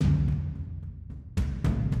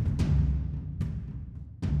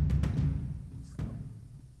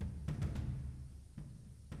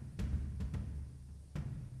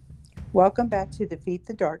Welcome back to Defeat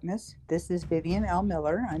the Darkness. This is Vivian L.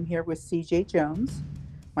 Miller. I'm here with CJ Jones,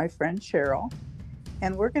 my friend Cheryl,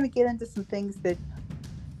 and we're going to get into some things that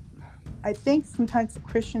I think sometimes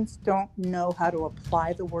Christians don't know how to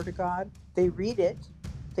apply the Word of God. They read it,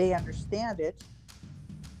 they understand it,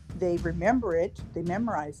 they remember it, they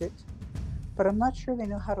memorize it, but I'm not sure they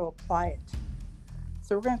know how to apply it.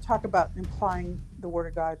 So we're going to talk about applying the Word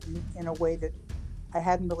of God in a way that I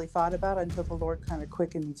hadn't really thought about until the Lord kind of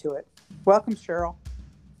quickened me to it. Welcome, Cheryl.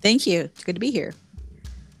 Thank you. It's good to be here.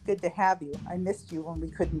 Good to have you. I missed you when we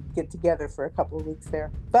couldn't get together for a couple of weeks there,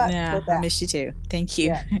 but we're Yeah, I back. missed you too. Thank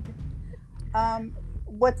you. Yeah.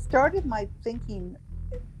 What started my thinking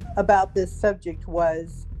about this subject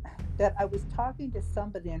was that I was talking to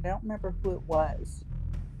somebody, and I don't remember who it was,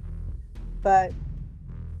 but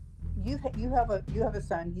you have a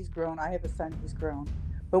son. He's grown. I have a son. He's grown.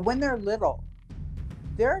 But when they're little,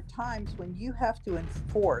 there are times when you have to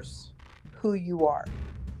enforce who you are.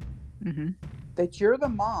 Hmm. That you're the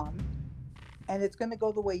mom, and it's going to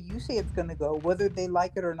go the way you say it's going to go, whether they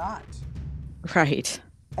like it or not. Right.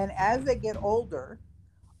 And as they get older,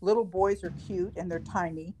 little boys are cute and they're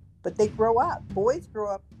tiny, but they grow up. Boys grow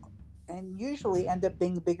up and usually end up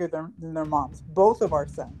being bigger than their moms. Both of our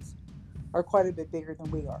sons are quite a bit bigger than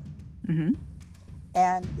we are. Hmm.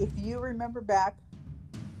 And if you remember back,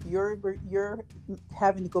 you're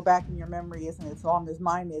having to go back in your memory isn't as long as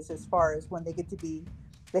mine is, as far as when they get to be,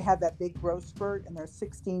 they have that big growth spurt and they're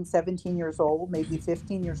 16, 17 years old, maybe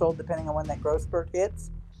 15 years old, depending on when that growth spurt hits.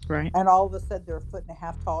 Right. And all of a sudden they're a foot and a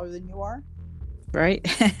half taller than you are. Right.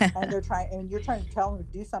 And you're trying to tell them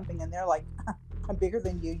to do something, and they're like, I'm bigger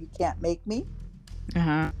than you can't make me.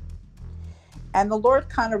 Uh-huh. And the Lord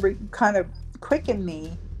kind of quickened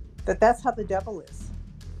me that that's how the devil is.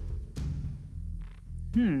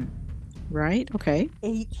 Hmm. Right. Okay.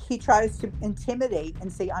 He tries to intimidate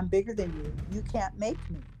and say, I'm bigger than you can't make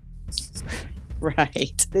me.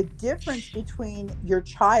 Right. The difference between your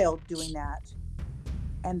child doing that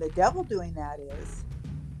and the devil doing that is,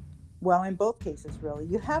 well, in both cases really,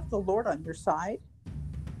 you have the Lord on your side,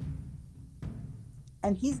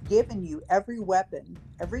 and he's given you every weapon,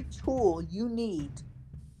 every tool you need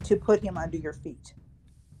to put him under your feet.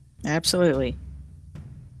 Absolutely.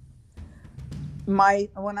 My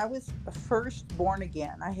When I was first born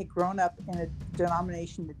again, I had grown up in a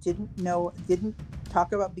denomination that didn't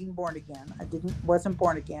talk about being born again. I didn't wasn't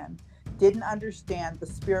born again, didn't understand the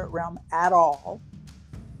spirit realm at all.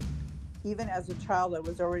 Even as a child, I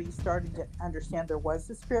was already starting to understand there was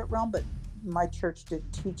the spirit realm, but my church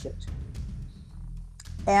didn't teach it.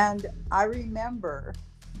 And I remember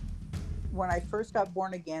when I first got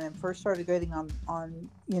born again and first started getting on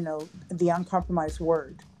the uncompromised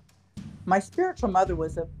word. My spiritual mother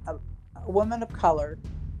was a woman of color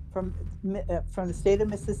from from the state of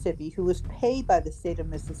Mississippi, who was paid by the state of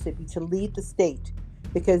Mississippi to lead the state,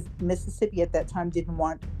 because Mississippi at that time didn't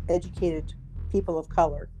want educated people of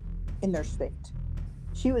color in their state.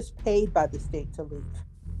 She was paid by the state to leave.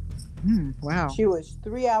 Hmm. Wow. She was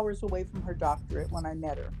 3 hours away from her doctorate when I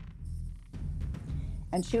met her.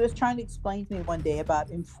 And she was trying to explain to me one day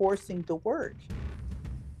about enforcing the word,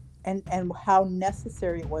 and how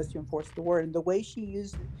necessary it was to enforce the word. And the way she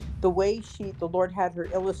used the Lord had her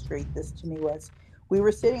illustrate this to me was, we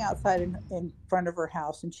were sitting outside in front of her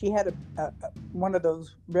house, and she had one of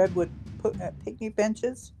those redwood picnic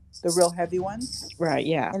benches, the real heavy ones, Right.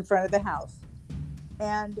 Yeah. in front of the house.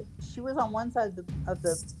 And she was on one side of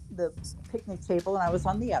the picnic table, and I was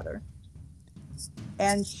on the other.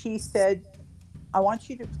 And she said, I want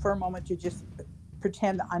you to, for a moment, to just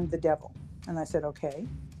pretend I'm the devil. And I said, okay.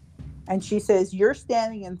 And she says, you're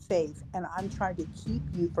standing in faith, and I'm trying to keep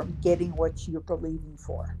you from getting what you're believing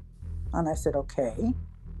for. And I said, okay.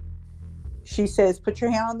 She says, put your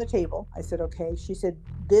hand on the table. I said, okay. She said,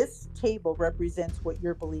 this table represents what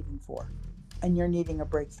you're believing for, and you're needing a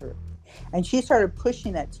breakthrough. And she started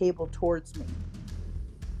pushing that table towards me.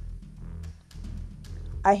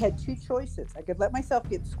 I had two choices. I could let myself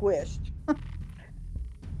get squished,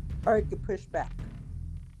 or I could push back.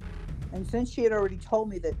 And since she had already told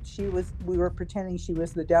me that we were pretending she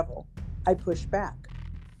was the devil, I pushed back.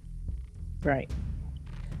 Right.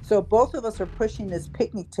 So both of us are pushing this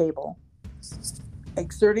picnic table,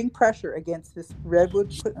 exerting pressure against this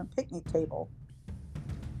redwood picnic table,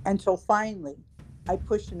 until finally I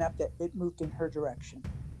pushed enough that it moved in her direction.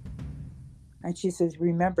 And she says,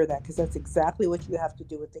 remember that, because that's exactly what you have to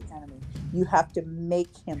do with the enemy. You have to make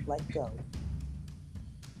him let go.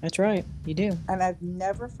 That's right. You do. And I've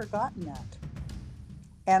never forgotten that.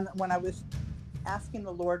 And when I was asking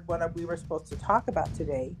the Lord what we were supposed to talk about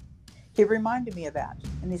today, he reminded me of that.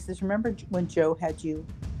 And he says, remember when Joe had you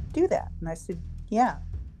do that. And I said, yeah.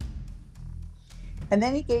 And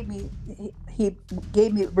then he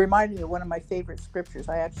reminded me of one of my favorite scriptures.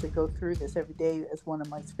 I actually go through this every day as one of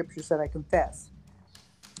my scriptures that I confess.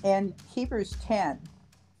 And Hebrews 10,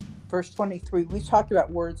 verse 23, we talked about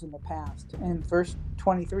words in the past. In verse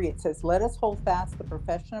 23, it says, let us hold fast the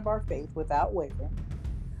profession of our faith without wavering,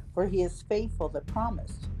 for he is faithful that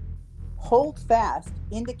promised. Hold fast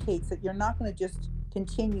indicates that you're not going to just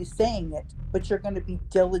continue saying it, but you're going to be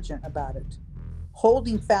diligent about it.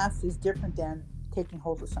 Holding fast is different than taking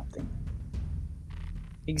hold of something.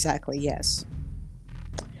 Exactly, yes.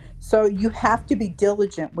 So you have to be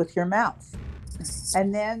diligent with your mouth.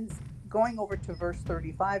 And then going over to verse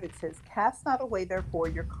 35, it says, cast not away therefore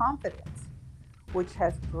your confidence, which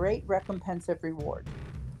has great recompense of reward.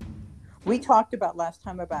 We talked about last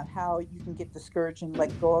time about how you can get discouraged and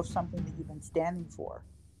let go of something that you've been standing for.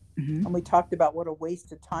 Mm-hmm. And we talked about what a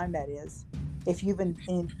waste of time that is. If you've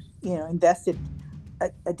invested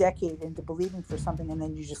a decade into believing for something and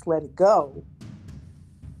then you just let it go,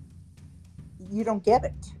 you don't get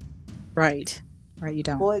it. Right, you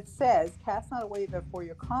don't. Well, it says, cast not away therefore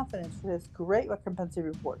your confidence, for this great recompense of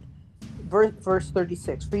reward. Verse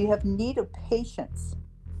 36, for you have need of patience,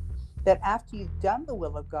 that after you've done the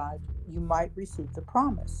will of God, you might receive the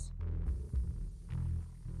promise.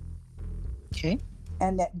 Okay.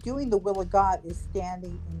 And that doing the will of God is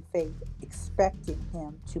standing in faith, expecting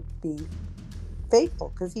him to be faithful,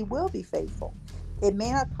 because he will be faithful. It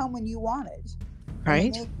may not come when you want it, and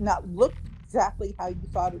it may not look exactly how you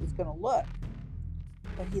thought it was going to look,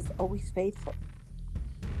 but he's always faithful.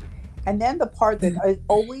 And then the part that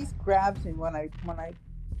always grabs me when I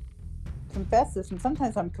confess this, and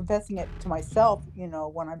sometimes I'm confessing it to myself,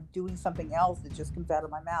 when I'm doing something else that just comes out of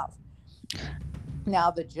my mouth.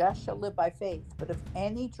 Now the just shall live by faith, but if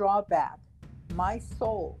any draw back, my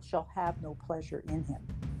soul shall have no pleasure in him.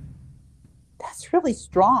 That's really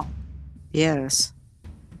strong. Yes.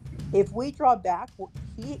 If we draw back,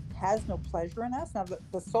 he has no pleasure in us. Now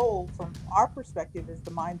the soul, from our perspective, is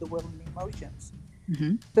the mind, the will, and the emotions.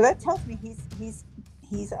 Mm-hmm. So that tells me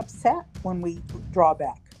he's upset when we draw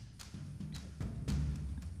back.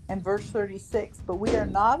 And verse 36, but we are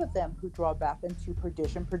not of them who draw back into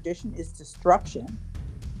perdition. Perdition is destruction.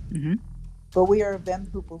 Mm-hmm. But we are of them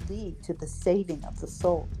who believe to the saving of the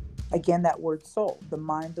soul. Again, that word soul, the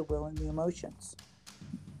mind, the will, and the emotions.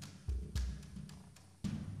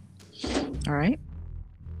 All right.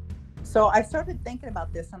 So I started thinking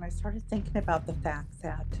about this, and I started thinking about the fact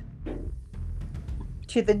that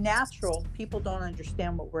to the natural, people don't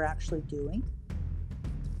understand what we're actually doing.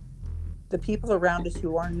 The people around us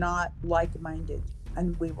who are not like-minded,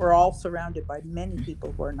 and we were all surrounded by many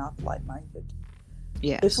people who are not like-minded.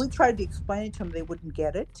 Yes. If we tried to explain it to them, they wouldn't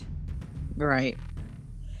get it. Right.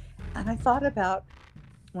 And I thought about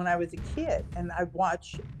when I was a kid and I'd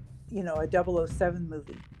watch, a 007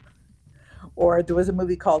 movie, or there was a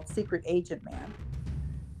movie called Secret Agent Man.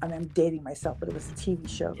 I mean, I'm dating myself, but it was a TV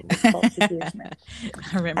show that was called Secret Agent Man.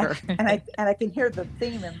 I remember. And I can hear the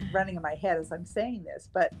theme running in my head as I'm saying this,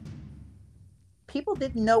 but people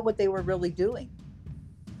didn't know what they were really doing.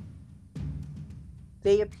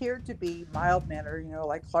 They appeared to be mild-mannered,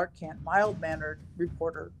 like Clark Kent, mild-mannered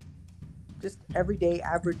reporter, just everyday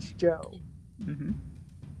average Joe. Mm-hmm.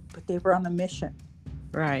 But they were on a mission.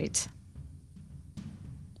 Right.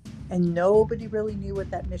 And nobody really knew what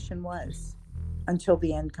that mission was until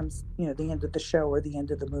the end comes, the end of the show or the end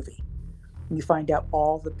of the movie. And you find out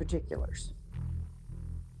all the particulars.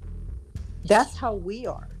 That's how we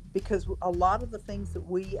are, because a lot of the things that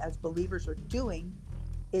we as believers are doing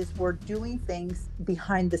is we're doing things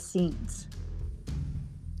behind the scenes.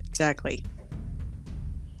 Exactly.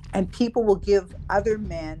 And people will give other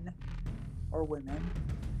men or women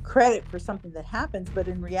credit for something that happens, but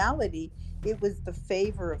in reality, it was the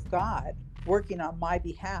favor of God working on my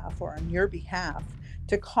behalf or on your behalf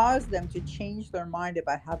to cause them to change their mind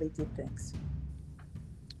about how they did things.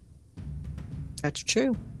 That's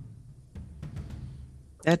true.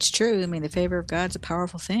 That's true. I mean, the favor of God's a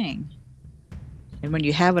powerful thing. And when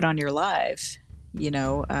you have it on your life,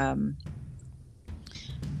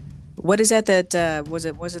 what is that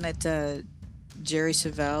wasn't it Jerry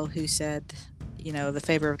Savelle who said, the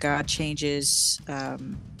favor of God changes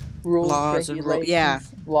Rules, laws and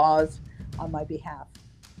regulations, laws on my behalf.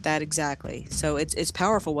 That exactly. So it's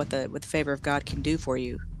powerful what the favor of God can do for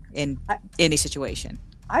you in any situation.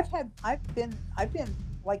 I've been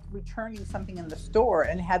like returning something in the store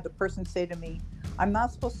and had the person say to me, I'm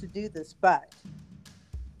not supposed to do this, but,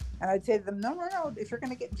 and I'd say to them, no, if you're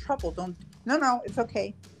going to get in trouble, don't, no, it's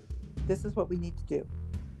okay. This is what we need to do.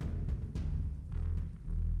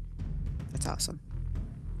 That's awesome.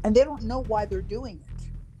 and they don't know why they're doing it.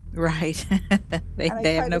 Right. they And I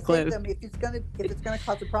they have try to no say to clue. them, if it's gonna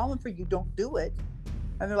cause a problem for you, don't do it.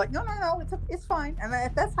 And they're like, no, no, no, it's fine. And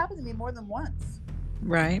that's happened to me more than once.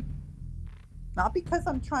 Right. Not because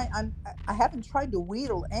I haven't tried to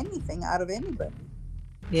wheedle anything out of anybody.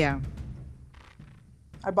 Yeah.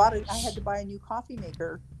 I had to buy a new coffee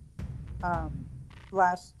maker um,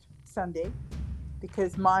 last Sunday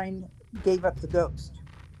because mine gave up the ghost.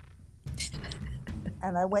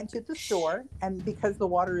 And I went to the store, and because the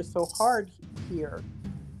water is so hard here,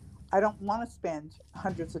 I don't want to spend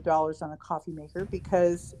hundreds of dollars on a coffee maker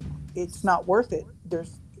because it's not worth it.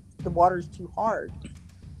 The water's too hard,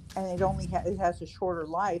 and it has a shorter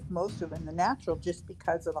life, most of it in the natural, just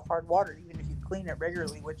because of the hard water. Even if you clean it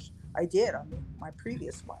regularly, which I did on my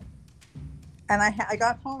previous one, and I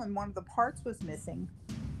got home and one of the parts was missing,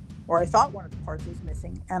 or I thought one of the parts was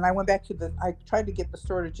missing, and I went back to I tried to get the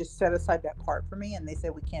store to just set aside that part for me, and they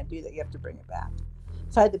said we can't do that. You have to bring it back.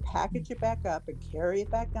 So I had to package it back up and carry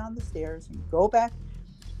it back down the stairs and go back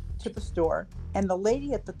to the store. And the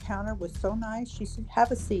lady at the counter was so nice. She said,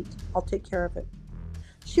 "Have a seat. I'll take care of it."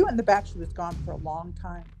 She went in the back. She was gone for a long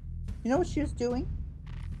time. You know what she was doing?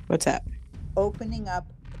 What's that? Opening up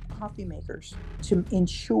coffee makers to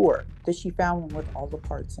ensure that she found one with all the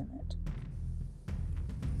parts in it.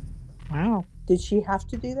 Wow. Did she have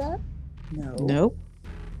to do that? No. Nope.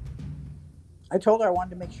 I told her I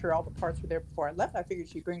wanted to make sure all the parts were there before I left. I figured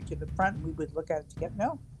she'd bring it to the front and we would look at it together.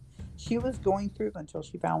 No. She was going through until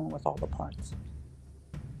she found one with all the parts.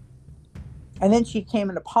 And then she came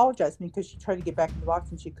and apologized to me because she tried to get back in the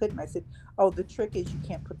box and she couldn't. I said, "Oh, the trick is you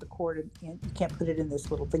can't put the cord in. You can't put it in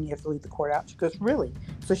this little thing. You have to leave the cord out." She goes, "Really?"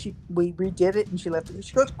 So we redid it and she left it.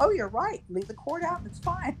 She goes, "Oh, you're right. Leave the cord out and it's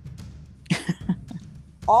fine."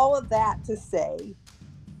 All of that to say,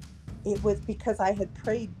 it was because I had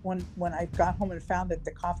prayed when I got home and found that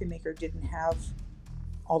the coffee maker didn't have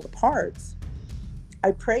all the parts.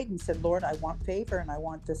 I prayed and said, "Lord, I want favor and I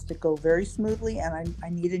want this to go very smoothly, and I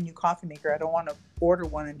need a new coffee maker. I don't want to order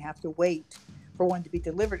one and have to wait for one to be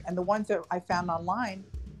delivered." And the ones that I found online,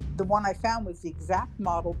 the one I found was the exact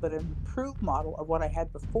model, but an improved model of what I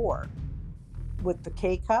had before with the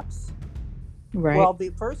K cups. Right. Well, the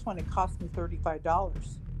first one, it cost me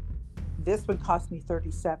 $35. This one cost me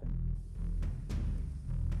 $37.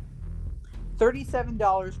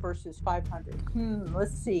 $37 versus 500.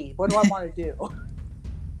 Let's see. What do I want to do?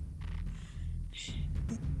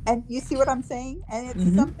 And you see what I'm saying? And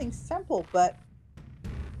it's something simple, but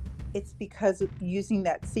it's because of using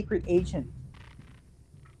that secret agent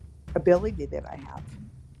ability that I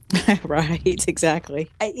have. Right. Exactly.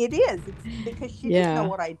 It is. It's because she didn't know Yeah.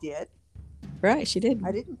 what I did. Right. She did.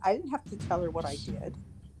 I didn't have to tell her what I did.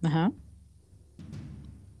 Uh-huh.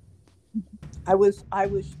 I was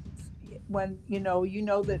when you know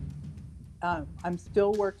that I'm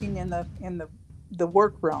still working in the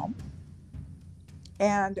work realm.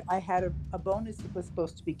 And I had a bonus that was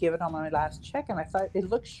supposed to be given on my last check, and I thought it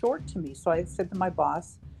looked short to me. So I said to my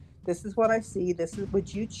boss, "This is what I see.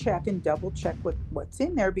 Would you check and double check what's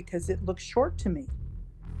in there because it looks short to me?"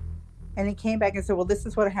 And he came back and said, "Well, this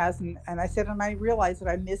is what it has." And I said, and I realized that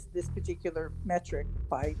I missed this particular metric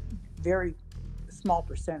by very small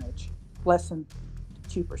percentage, less than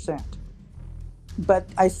 2%. But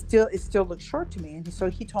it still looks short to me. And so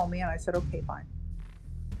he told me, and I said, "Okay, fine."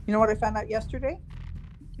 You know what I found out yesterday?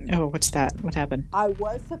 Oh, what's that? What happened? I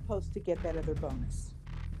was supposed to get that other bonus.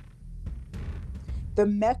 The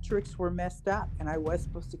metrics were messed up, and I was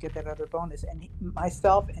supposed to get that other bonus. And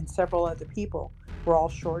myself and several other people were all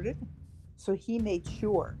shorted. So he made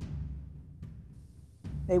sure.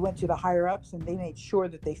 They went to the higher ups and they made sure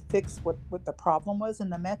that they fixed what the problem was in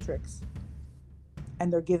the metrics.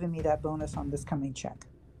 And they're giving me that bonus on this coming check.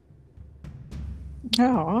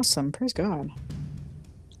 Oh, awesome. Praise God.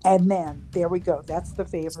 And then there we go. That's the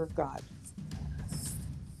favor of God.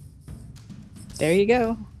 There you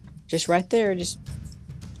go. Just right there. Just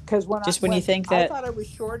because when you think I that thought I was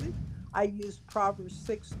shorted, I used Proverbs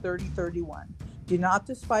 6:30-31. "Do not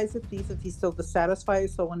despise a thief if he still to satisfy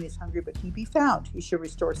his soul when he's hungry, but he be found, he should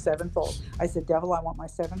restore sevenfold." I said, "Devil, I want my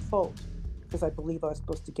sevenfold," because I believe I was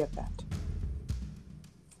supposed to get that.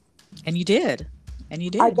 And you did. And you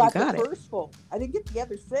did. I got you got the first fold. I didn't get the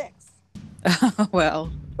other 6.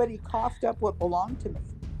 Well. But he coughed up what belonged to me.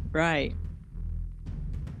 Right.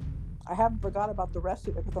 I haven't forgot about the rest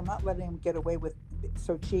of it because I'm not letting him get away with it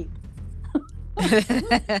so cheap.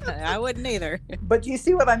 I wouldn't either. But you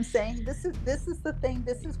see what I'm saying? This is the thing.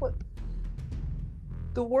 This is what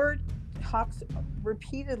the word talks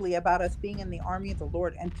repeatedly about, us being in the army of the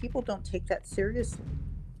Lord, and people don't take that seriously.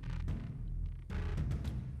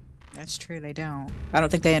 That's true. They don't. I don't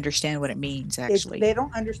think they understand what it means, actually. They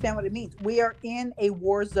don't understand what it means. We are in a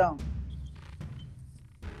war zone,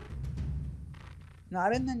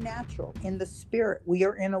 not in the natural, in the spirit. We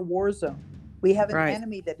are in a war zone. We have an Right.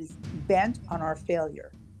 enemy that is bent on our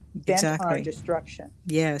failure, bent on our Exactly. destruction.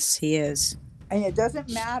 Yes, he is. And it doesn't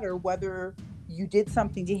matter whether you did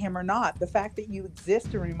something to him or not. The fact that you exist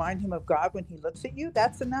and remind him of God when he looks at you,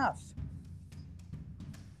 that's enough.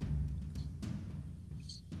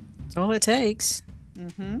 That's all it takes.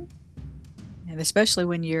 Mm-hmm. And especially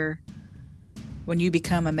when you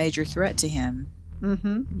become a major threat to him,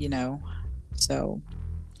 Mm-hmm. you know. So,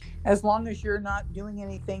 As long as you're not doing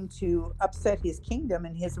anything to upset his kingdom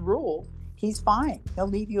and his rule, he's fine. He'll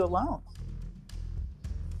leave you alone.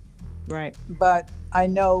 right. But I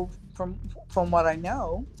know from what I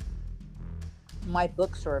know, my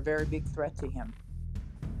books are a very big threat to him.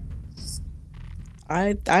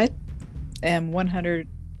 I am 100.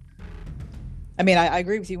 I mean, I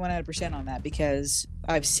agree with you 100% on that because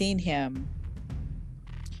I've seen him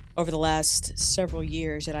over the last several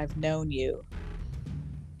years that I've known you.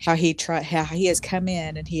 How he has come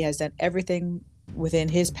in and he has done everything within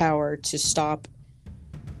his power to stop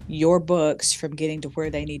your books from getting to where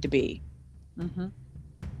they need to be. Mm-hmm.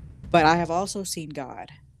 But I have also seen God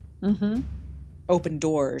Mm-hmm. open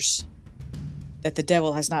doors that the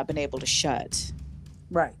devil has not been able to shut.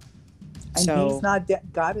 Right. And he's So, not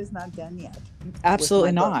God is not done yet with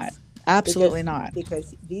absolutely my not. books. Absolutely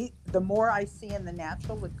Because not. the more I see in the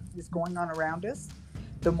natural what is going on around us,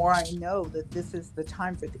 the more I know that this is the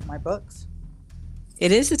time for my books.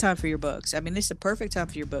 It is the time for your books. I mean, it's the perfect time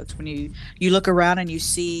for your books when you look around and you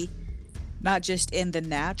see not just in the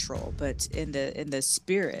natural, but in the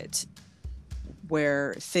spirit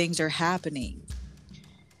where things are happening.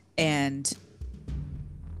 And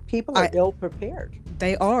People are I ill prepared.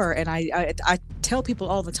 they are, and I tell people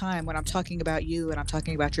all the time when I'm talking about you and I'm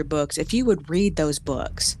talking about your books, if you would read those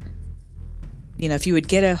books, if you would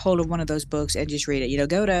get a hold of one of those books and just read it,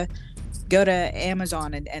 go to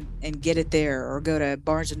Amazon and get it there, or go to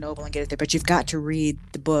Barnes and Noble and get it there. But you've got to read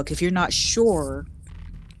the book. If you're not sure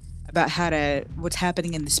about what's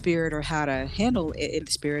happening in the spirit or how to handle it in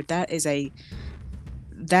the spirit, that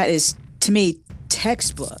is to me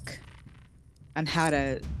textbook on how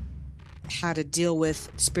to deal with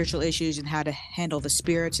spiritual issues and how to handle the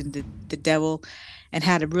spirits and the devil and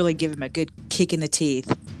how to really give him a good kick in the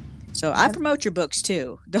teeth. So I And promote your books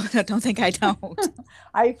too. Don't think I don't.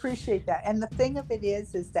 I appreciate that. And the thing of it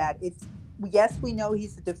is that it's yes, we know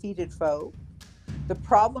he's a defeated foe. The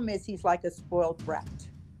problem is he's like a spoiled brat.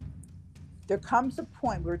 There comes a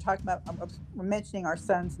point, we were talking about, we're mentioning our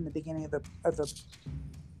sons in the beginning of the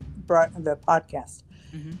podcast.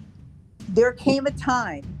 Hmm. There came a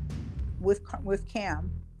time with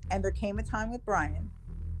Cam, and there came a time with Brian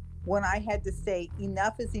when I had to say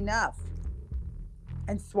enough is enough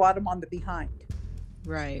and swat him on the behind,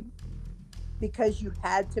 Right. because you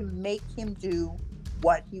had to make him do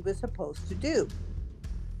what he was supposed to do.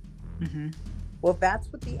 Hmm. Well,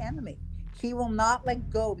 that's what the enemy. He will not let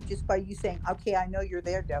go just by you saying, "Okay, I know you're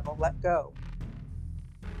there, devil. Let go."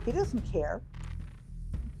 He doesn't care.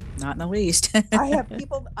 Not in the least. I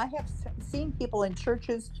have seen people in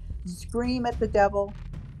churches scream at the devil,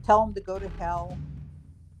 tell him to go to hell.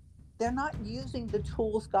 They're not using the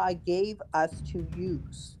tools God gave us to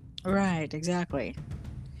use. Right, exactly.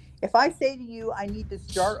 If I say to you, I need this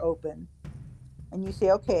jar open, and you say,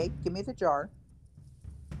 okay, give me the jar,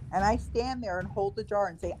 and I stand there and hold the jar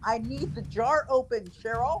and say, I need the jar open,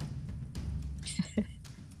 Cheryl,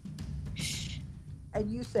 and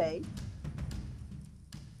you say,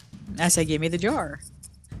 I say, give me the jar.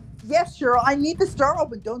 yes, Cheryl, I need this jar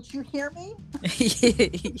open. Don't you hear me?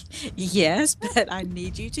 Yes, but I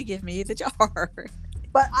need you to give me the jar.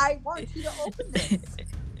 But I want you to open this.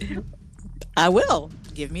 I will.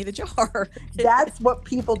 Give me the jar. That's what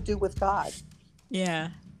people do with God. Yeah,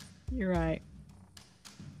 you're right.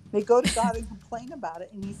 They go to God and complain about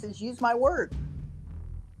it, and he says, use my word.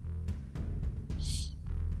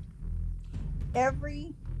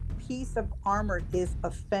 Every piece of armor is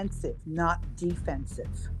offensive, not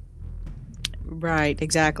defensive. Right,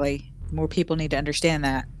 exactly. More people need to understand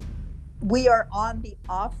that. We are on the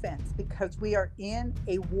offense because we are in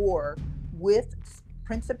a war with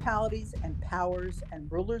principalities and powers and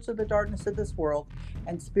rulers of the darkness of this world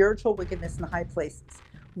and spiritual wickedness in the high places.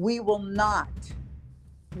 We will not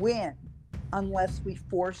win unless we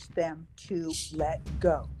force them to let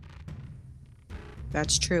go.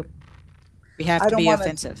 That's true. We have I to don't be want to,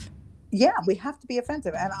 offensive. yeah, we have to be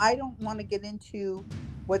offensive. And I don't want to get into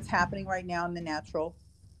what's happening right now in the natural.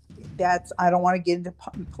 I don't want to get into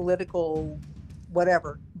political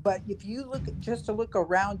whatever, But if you look, just to look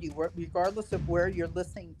around you, regardless of where you're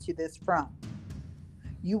listening to this from,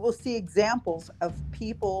 you will see examples of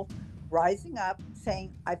people rising up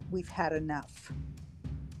saying, we've had enough.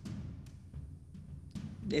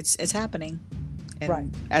 It's happening. Right.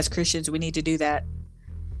 And as Christians, we need to do that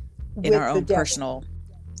in our With the own devil. personal.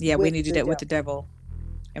 Yeah, we With need to do the that with the devil. devil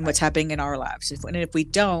and Right. what's happening in our lives. And if we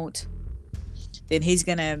don't, then he's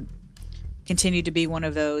going to continue to be one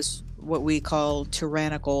of those what we call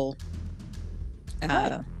tyrannical.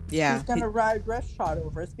 Right. Yeah. He's going to ride roughshod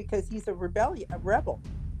over us because he's a rebel.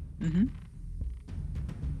 Mm-hmm.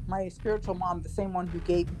 My spiritual mom, the same one who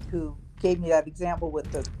gave me that example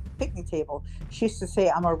with the picnic table, she used to say,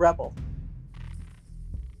 "I'm a rebel."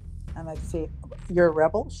 And I'd say, "You're a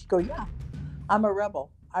rebel?" She'd go, "Yeah, I'm a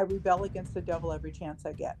rebel. I rebel against the devil every chance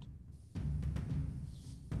I get."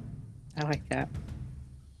 I like that.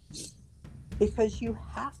 Because you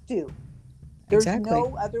have to. There's Exactly.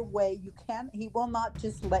 no other way. He will not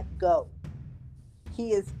just let go.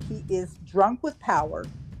 He is drunk with power,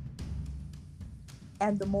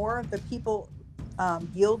 and the more the people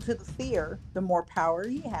yield to the fear, the more power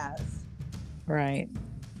he has, Right.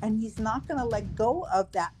 and he's not going to let go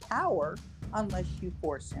of that power unless you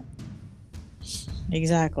force him.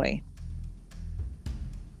 Exactly.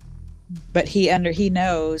 But he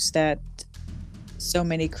knows that so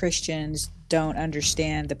many Christians don't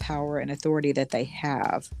understand the power and authority that they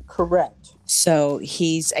have. Correct. So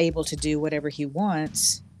he's able to do whatever he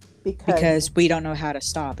wants Because because we don't know how to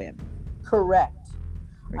stop him. correct.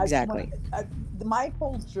 When Exactly. my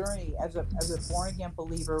whole journey as a born again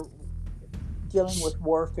believer, dealing with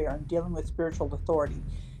warfare and dealing with spiritual authority,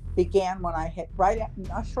 began when I had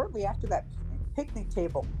shortly after that picnic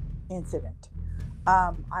table incident.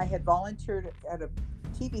 I had volunteered at a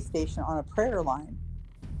TV station on a prayer line,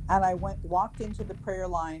 and I walked into the prayer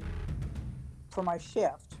line for my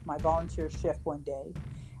volunteer shift one day,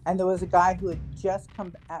 and there was a guy who had just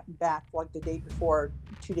come back like the day before,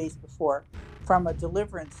 2 days before, from a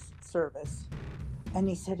deliverance service, and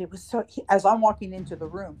he said it was so. As I'm walking into the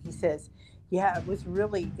room, he says, "Yeah, it was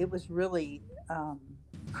really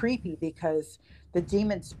creepy because the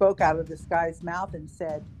demon spoke out of this guy's mouth and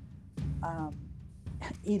said." Um,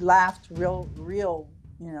 he laughed real,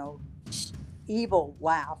 you know, evil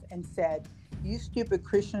laugh and said, "You stupid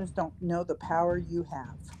Christians don't know the power you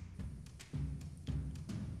have."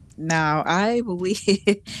 Now I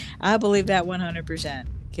believe I believe that 100%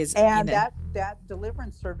 because And that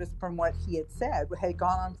deliverance service, from what he had said, had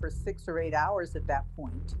gone on for 6 or 8 hours at that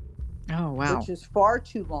point, oh wow. which is far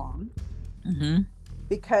too long, Mm-hmm.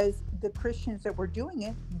 because the Christians that were doing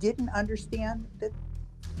it didn't understand that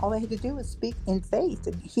all they had to do was speak in faith.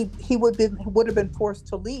 And he would have been forced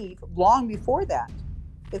to leave long before that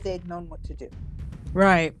if they had known what to do.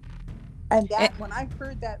 Right. And Eh, that when I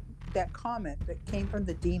heard that comment that came from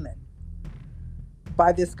the demon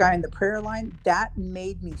by this guy in the prayer line, that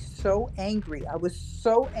made me so angry. I was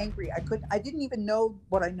so angry. I didn't even know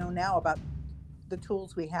what I know now about the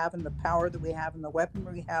tools we have and the power that we have and the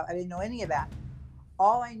weaponry we have. I didn't know any of that.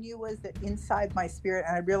 All I knew was that inside my spirit,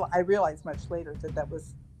 and I realized much later that that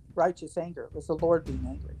was righteous anger. It was the Lord being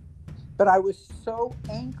angry. But I was so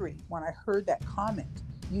angry when I heard that comment.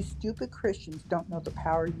 You stupid Christians don't know the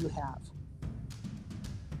power you have.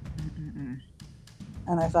 mm-mm-mm.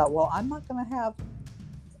 And I thought, well, I'm not going to have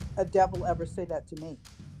a devil ever say that to me.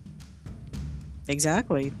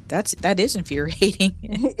 Exactly. That is infuriating.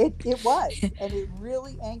 It was, and it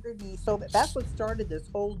really angered me. So that's what started this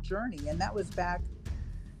whole journey, and that was back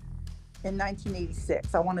in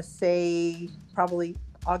 1986. I want to say probably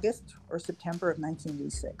August or September of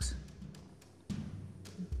 1986.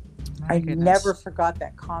 My I never goodness. forgot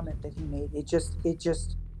that comment that he made. It just,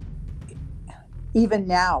 even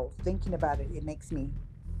now thinking about it, it makes me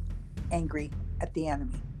angry at the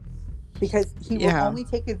enemy, because he will Yeah. only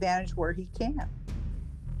take advantage where he can.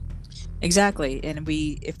 Exactly. And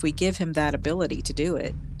if we give him that ability to do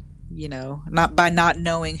it, not by not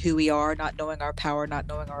knowing who we are, not knowing our power, not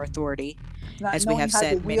knowing our authority, Not as we knowing have how to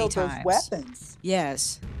said many wield those times. weapons,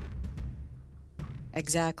 Yes,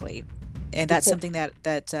 exactly. And that's because something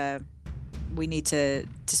that we need to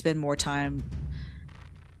spend more time,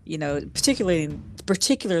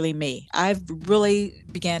 particularly me. I've really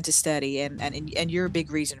began to study, and you're a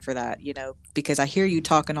big reason for that, because I hear you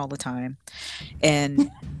talking all the time,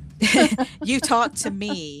 and you talk to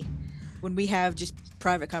me when we have just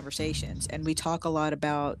private conversations, and we talk a lot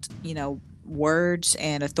about words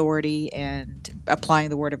and authority and applying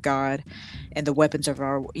the word of God and the weapons of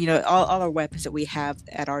our all our weapons that we have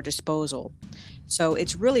at our disposal. So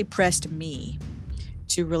it's really pressed me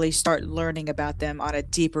to really start learning about them on a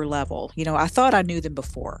deeper level. I thought I knew them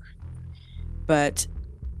before, but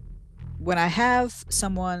when I have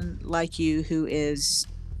someone like you who is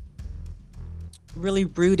really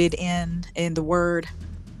rooted in the word,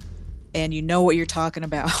 and you know what you're talking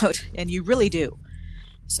about, and you really do.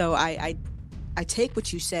 So I take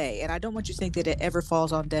what you say, and I don't want you to think that it ever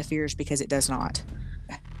falls on deaf ears, because it does not.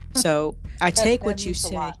 So I take That what you means a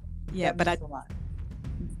say. lot. Yeah, That but means a lot.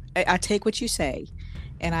 I take what you say,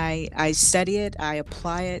 and I study it, I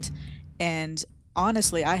apply it, and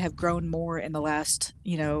honestly, I have grown more in the last,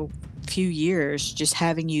 few years, just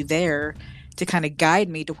having you there to kind of guide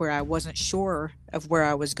me to where I wasn't sure of where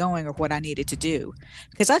I was going or what I needed to do.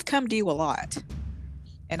 Because I've come to you a lot,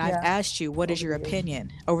 and I've Yeah, asked you, what is over your the years.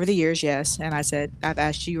 opinion? Over the years, yes. And I said, I've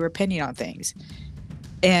asked you your opinion on things.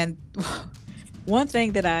 And one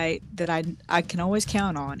thing that I can always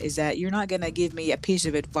count on is that you're not going to give me a piece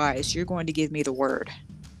of advice. You're going to give me the word.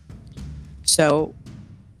 So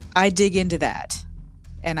I dig into that,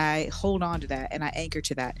 and I hold on to that, and I anchor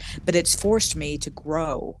to that. But it's forced me to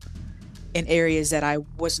grow in areas that I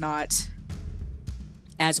was not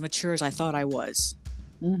as mature as I thought I was.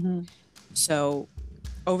 Mm-hmm. So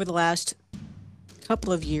over the last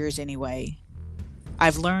couple of years anyway,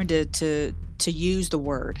 I've learned to use the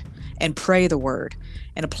word, and pray the word,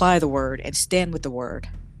 and apply the word, and stand with the word.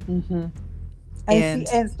 Mm-hmm. And see, And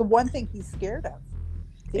and it's the one thing he's scared of.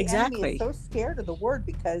 The enemy is exactly. so scared of the word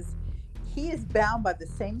because he is bound by the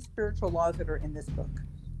same spiritual laws that are in this book.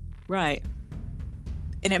 Right.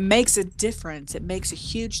 And it makes a difference. It makes a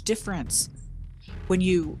huge difference when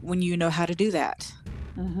you know how to do that.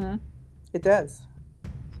 Mm-hmm. It does.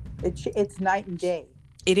 It's night and day.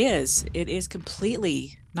 It is. It is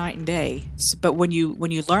completely night and day. But when you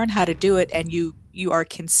learn how to do it, and you are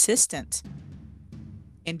consistent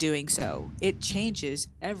in doing so, it changes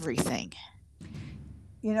everything.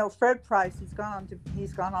 Fred Price, he's gone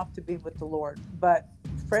off to be with the Lord. But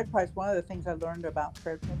Fred Price, one of the things I learned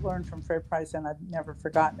from Fred Price, and I've never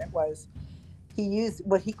forgotten it, was he used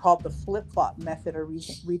what he called the flip flop method of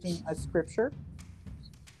reading a scripture.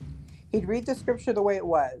 He'd read the scripture the way it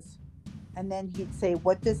was, and then he'd say,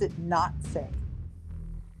 "What does it not say?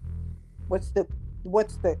 What's the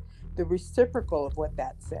reciprocal of what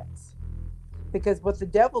that says?" Because what the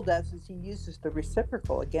devil does is he uses the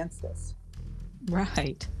reciprocal against us.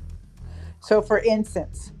 Right. So, for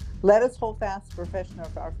instance, let us hold fast the profession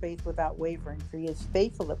of our faith without wavering, for he is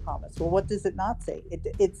faithful to promise. Well, what does it not say?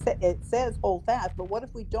 It says hold fast, but what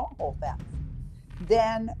if we don't hold fast?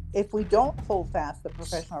 Then, if we don't hold fast the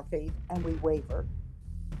profession of our faith and we waver,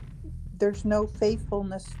 there's no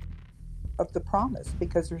faithfulness of the promise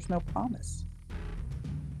because there's no promise.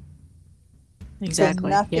 So Exactly.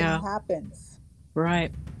 nothing Yeah. happens.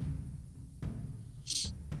 Right.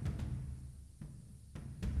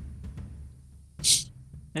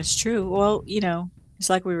 That's true. Well, it's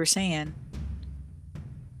like we were saying,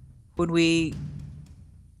 when we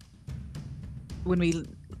when we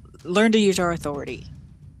learn to use our authority,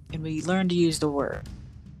 and we learn to use the word,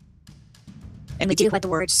 and we do what the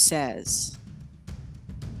word says,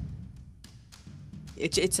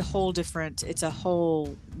 it's a whole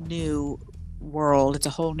new world. It's a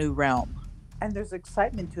whole new realm. And there's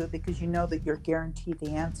excitement to it because you know that you're guaranteed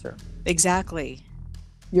the answer. Exactly.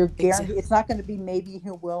 You're Exactly. guaranteed. It's not going to be maybe he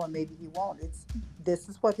will and maybe he won't. It's this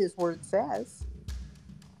is what his word says,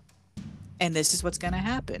 And this is what's going to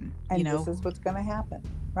happen, and this is what's going to happen.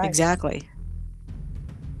 Right? Exactly.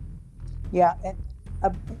 Yeah. And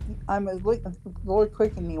uh, I'm Lord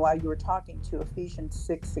quickened me while you were talking to Ephesians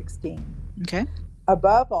 6:16. Okay.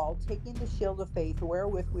 Above all, taking the shield of faith,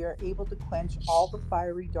 wherewith we are able to quench all the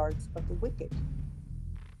fiery darts of the wicked.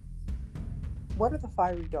 What are the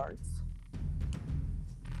fiery darts?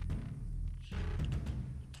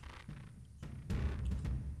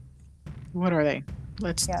 What are they?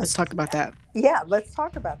 Let's Yes. talk about that. Yeah, let's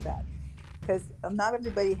talk about that because not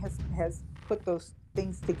everybody has put those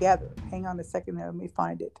things together. Hang on a second, let me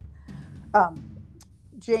find it. Um,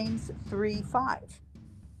 James 3:5.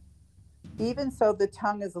 Even so, the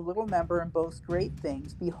tongue is a little member and boasts great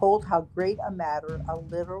things. Behold, how great a matter a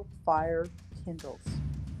little fire kindles.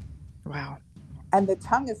 Wow. And the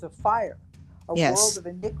tongue is a fire, a world Yes. of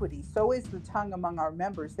iniquity. So is the tongue among our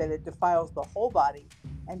members, that it defiles the whole body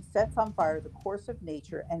and sets on fire the course of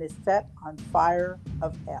nature and is set on fire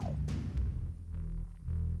of hell.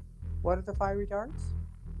 What are the fiery darts?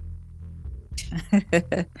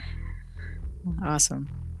 Awesome.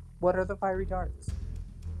 What are the fiery darts?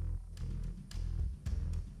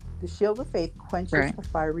 The shield of faith quenches Right. the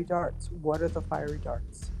fiery darts. What are the fiery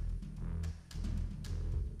darts?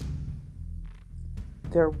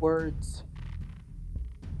 They're words.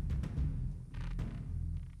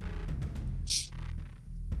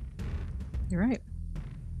 You're right.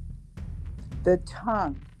 The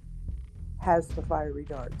tongue has the fiery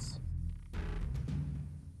darts.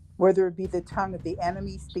 Whether it be the tongue of the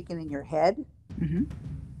enemy speaking in your head, Mm-hmm.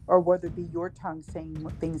 or whether it be your tongue saying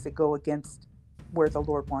things that go against where the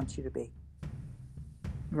Lord wants you to be,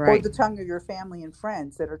 or Right. the tongue of your family and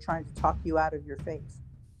friends that are trying to talk you out of your faith,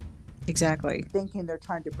 Exactly. thinking they're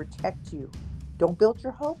trying to protect you. Don't build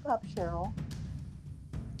your hope up, Cheryl.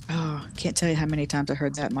 Oh, can't tell you how many times I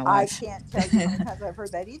heard that in my I life. can't tell you how many times I've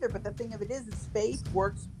heard that either, but the thing of it is faith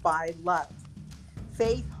works by love.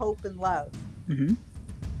 Faith, hope, and love. Mm-hmm.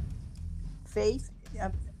 Faith,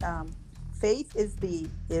 um, um, faith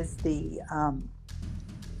let's see,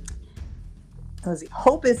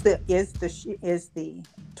 hope is the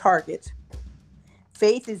target.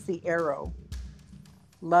 Faith is the arrow.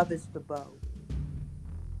 Love is the bow.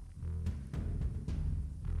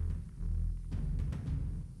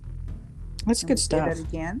 That's Let good me say that stuff.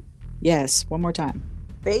 again. Yes. One more time.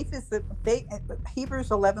 Faith is the faith. Hebrews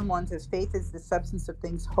 11:1 says, "Faith is the substance of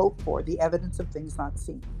things hoped for, the evidence of things not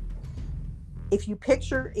seen." If you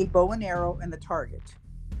picture a bow and arrow and the target,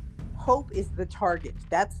 hope is the target.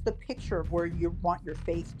 That's the picture of where you want your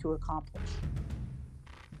faith to accomplish.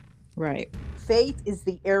 Right. Faith is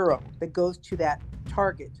the arrow that goes to that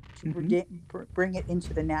target to Mm-hmm. bring it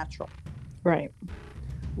into the natural. Right.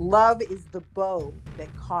 Love is the bow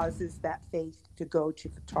that causes that faith to go to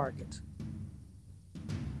the target.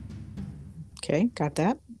 Okay. Got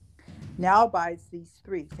that. Now abides these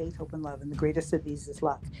three: faith, hope, and love. And the greatest of these is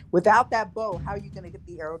love. Without that bow, how are you going to get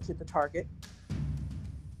the arrow to the target?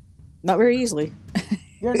 Not very easily.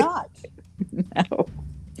 You're not. No.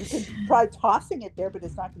 You can try tossing it there, but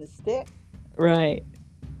it's not going to stick. Right.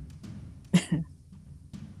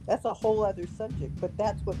 That's a whole other subject. But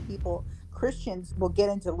that's what Christians will get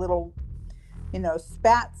into little,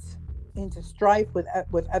 spats, into strife with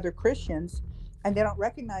other Christians, and they don't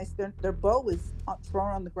recognize their bow is thrown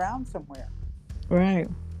on the ground somewhere. Right.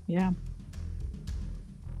 Yeah.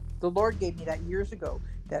 The Lord gave me that years ago.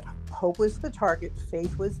 That hope was the target,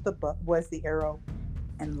 faith was the arrow,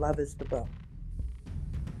 and love is the bow.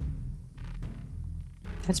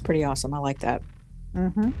 That's pretty awesome. I like that.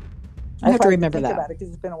 Mm-hmm. I have That's to why I remember think that. about it, because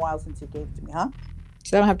it's been a while since He gave it to me, huh?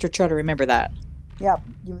 So I don't have to try to remember that. Yeah,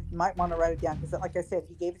 you might want to write it down, because, like I said,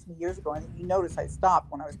 He gave it to me years ago, and you notice I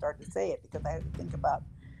stopped when I was starting to say it because I had to think about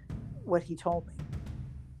what He told me.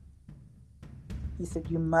 He said,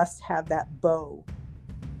 "You must have that bow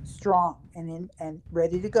strong and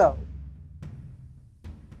ready to go.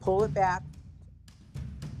 Pull it back,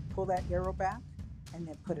 pull that arrow back, and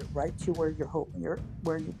then put it right to where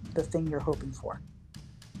the thing you're hoping for.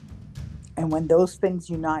 And when those things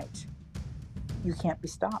unite, you can't be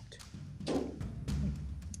stopped."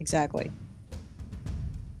 Exactly.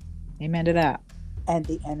 Amen to that. And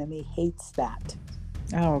the enemy hates that.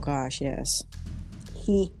 Oh gosh, yes.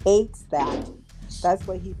 He hates that. That's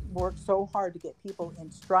why he works so hard to get people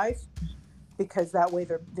in strife, because that way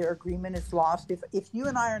their agreement is lost. If you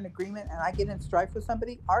and I are in agreement and I get in strife with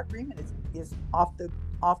somebody, our agreement is off the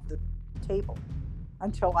table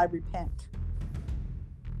until I repent.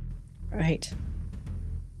 Right.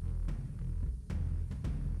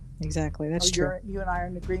 Exactly. That's Or true. you and I are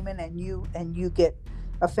in agreement, and you get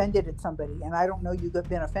offended at somebody, and I don't know you've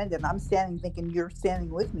been offended, and I'm standing thinking you're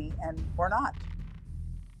standing with me, and we're not.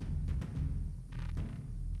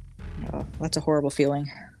 Oh, that's a horrible feeling.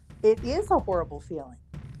 It is a horrible feeling,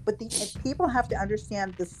 but people have to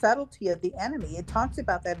understand the subtlety of the enemy. It talks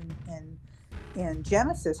about that in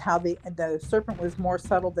Genesis, how the serpent was more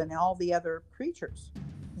subtle than all the other creatures.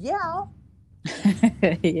 Yeah.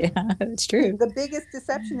 Yeah, that's true. The biggest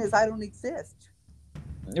deception is I don't exist.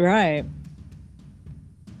 Right.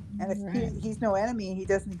 And if he's no enemy and he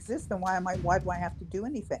doesn't exist, then why do I have to do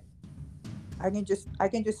anything? I can just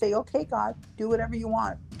say, "Okay, God, do whatever you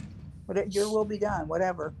want. Your will be done,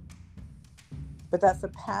 whatever." But that's a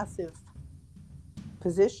passive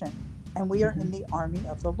position, and we are in the army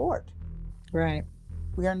of the Lord. Right.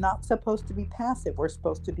 We are not supposed to be passive. We're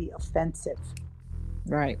supposed to be offensive.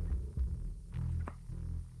 Right.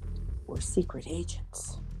 We're secret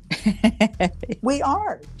agents. We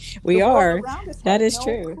are. We the are. world around us That has is no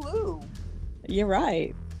true. clue You're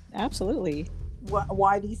right. Absolutely.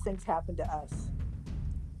 why these things happen to us.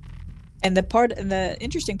 And the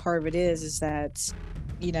interesting part of it is that,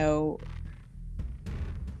 you know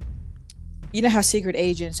how secret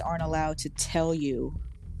agents aren't allowed to tell you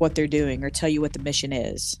what they're doing or tell you what the mission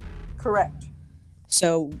is. Correct.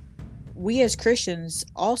 So we as Christians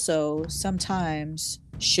also sometimes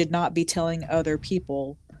should not be telling other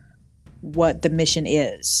people what the mission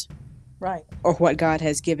is. Right. Or what God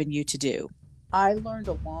has given you to do. I learned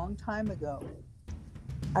a long time ago,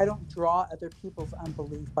 I don't draw other people's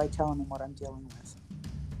unbelief by telling them what I'm dealing with.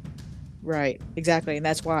 Right. Exactly. And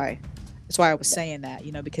that's why I was Yeah. saying that,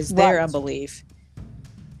 because their Right. unbelief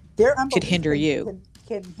Their could unbelief hinder can, you. can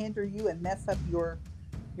can hinder you and mess up your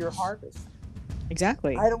harvest.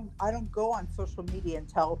 Exactly. I don't go on social media and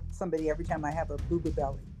tell somebody every time I have a boo boo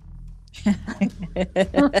belly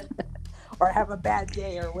or have a bad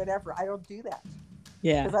day or whatever. I don't do that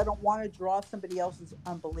Yeah. because I don't want to draw somebody else's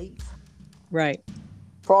unbelief. Right.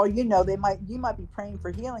 For all you know, you might be praying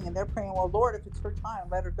for healing and they're praying, well, Lord, if it's her time,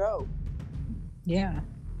 let her go. Yeah.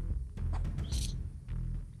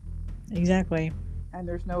 Exactly. And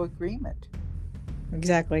there's no agreement.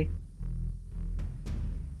 Exactly.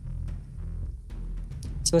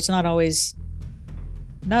 So it's not always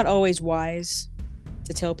wise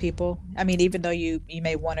to tell people. I mean, even though you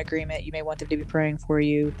may want agreement, you may want them to be praying for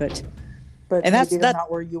you, but But and that's maybe they're that not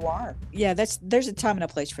where you are. yeah, there's a time and a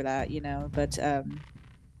place for that, but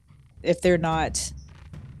if they're not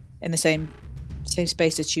in the same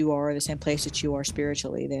space that you are, the same place that you are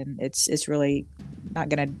spiritually, then it's really not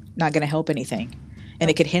gonna help anything, and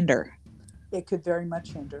it No, could hinder. it could very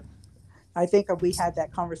much hinder. I think we had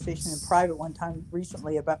that conversation in private one time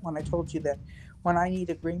recently about when I told you that when I need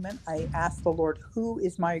agreement, I ask the Lord, who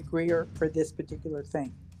is my agreeer for this particular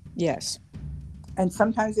thing? Yes. And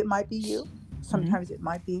sometimes it might be you, Hmm. sometimes it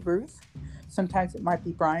might be Ruth, sometimes it might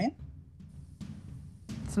be Brian,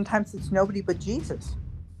 sometimes it's nobody but Jesus.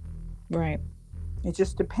 Right. It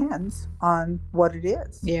just depends on what it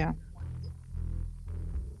is. Yeah.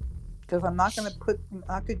 Because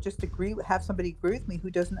I could just have somebody agree with me who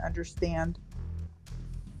doesn't understand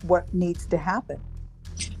what needs to happen.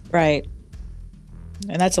 Right.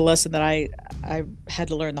 And that's a lesson that I had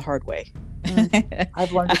to learn the hard way. Mm.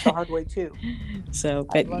 I've learned it the hard way too. So, I've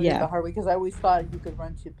but learned it yeah. the hard way because I always thought you could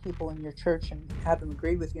run to people in your church and have them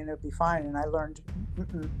agree with you and it'll be fine. And I learned,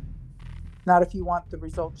 mm-mm, not if you want the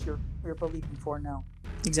results you're believing for. No, you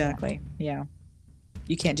can't. Exactly. Yeah.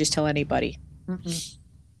 You can't just tell anybody. Mm-mm,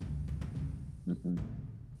 mm-mm.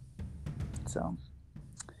 So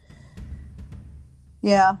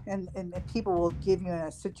yeah, and people will give you in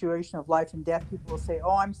a situation of life and death. People will say,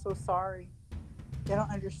 "Oh, I'm so sorry." They don't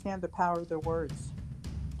understand the power of their words.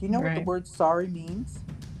 Do you know what the Right. word sorry means?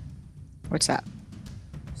 What's that?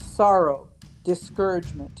 Sorrow,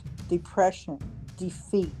 discouragement, depression,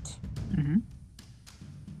 defeat. Hmm.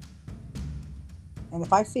 And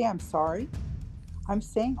if I say I'm sorry, I'm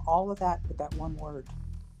saying all of that with that one word.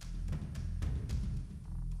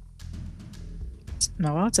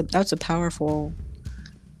 No, well, that's a powerful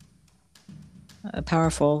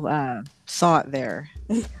thought there.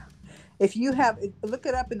 If you have, look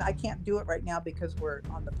it up, and I can't do it right now because we're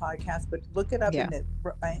on the podcast, but look it up Yeah.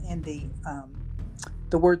 in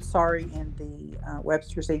the word sorry in the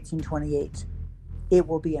Webster's 1828. It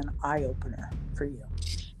will be an eye opener for you.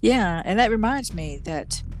 Yeah, and that reminds me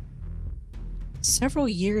that several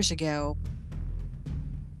years ago,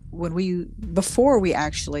 before we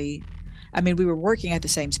actually, I mean, we were working at the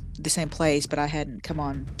same place, but I hadn't come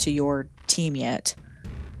on to your team yet.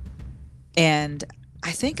 And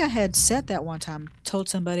I think I had said that one time, told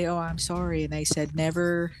somebody, "Oh, I'm sorry," and they said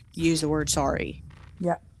never use the word sorry.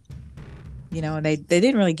 Yeah. And they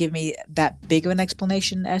didn't really give me that big of an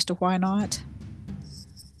explanation as to why not.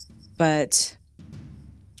 But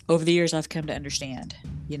over the years, I've come to understand,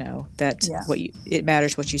 that Yeah. it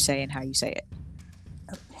matters what you say and how you say it.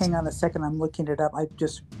 Hang on a second. I'm looking it up.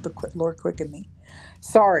 The Lord quickened me.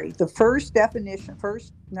 Sorry. The first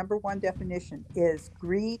number one definition is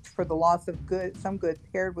grieved for the loss of some good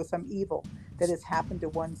paired with some evil that has happened to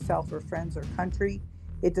oneself or friends or country.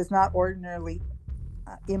 It does not ordinarily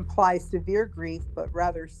imply severe grief, but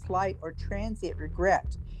rather slight or transient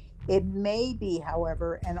regret. It may be,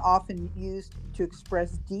 however, and often used to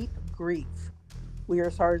express deep grief. We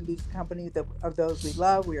are sorry to lose the company of those we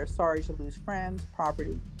love. We are sorry to lose friends,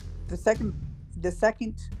 property. The second, the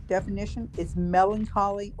second definition is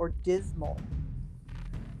melancholy or dismal.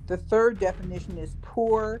 The third definition is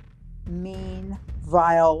poor, mean,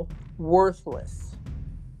 vile, worthless.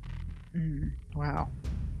 Wow.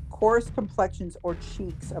 Coarse complexions or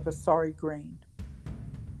cheeks of a sorry grain.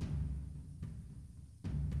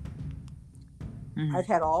 Mm. I've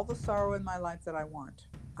had all the sorrow in my life that I want.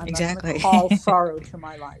 I'm not going to Exactly. call sorrow to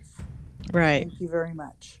my life. Right. Thank you very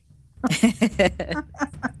much. It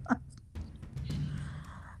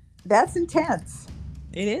That's intense.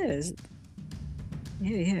 is.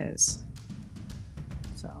 It is.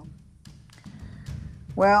 So,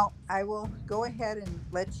 well, I will go ahead and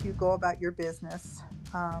let you go about your business.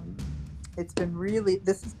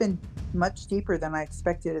 This has been much deeper than I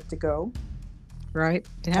expected it to go. right?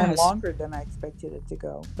 It and has. longer than I expected it to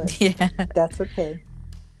go. But Yeah. that's okay,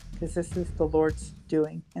 because this is the Lord's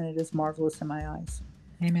doing, and it is marvelous in my eyes.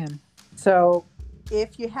 Amen. So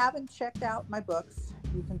if you haven't checked out my books,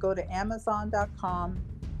 you can go to Amazon.com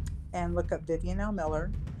and look up Vivian L.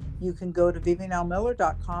 Miller. You can go to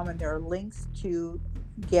vivianlmiller.com, and there are links to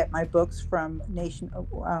get my books from uh, Nation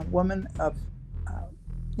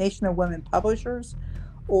of Women Publishers,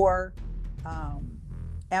 or um,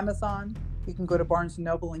 Amazon. You can go to Barnes and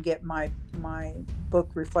Noble and get my book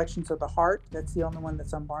Reflections of the Heart. That's the only one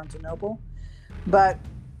that's on Barnes and Noble. But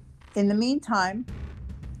in the meantime,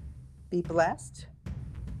 be blessed,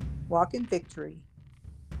 walk in victory,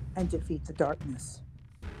 and defeat the darkness.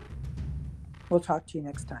 We'll talk to you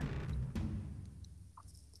next time.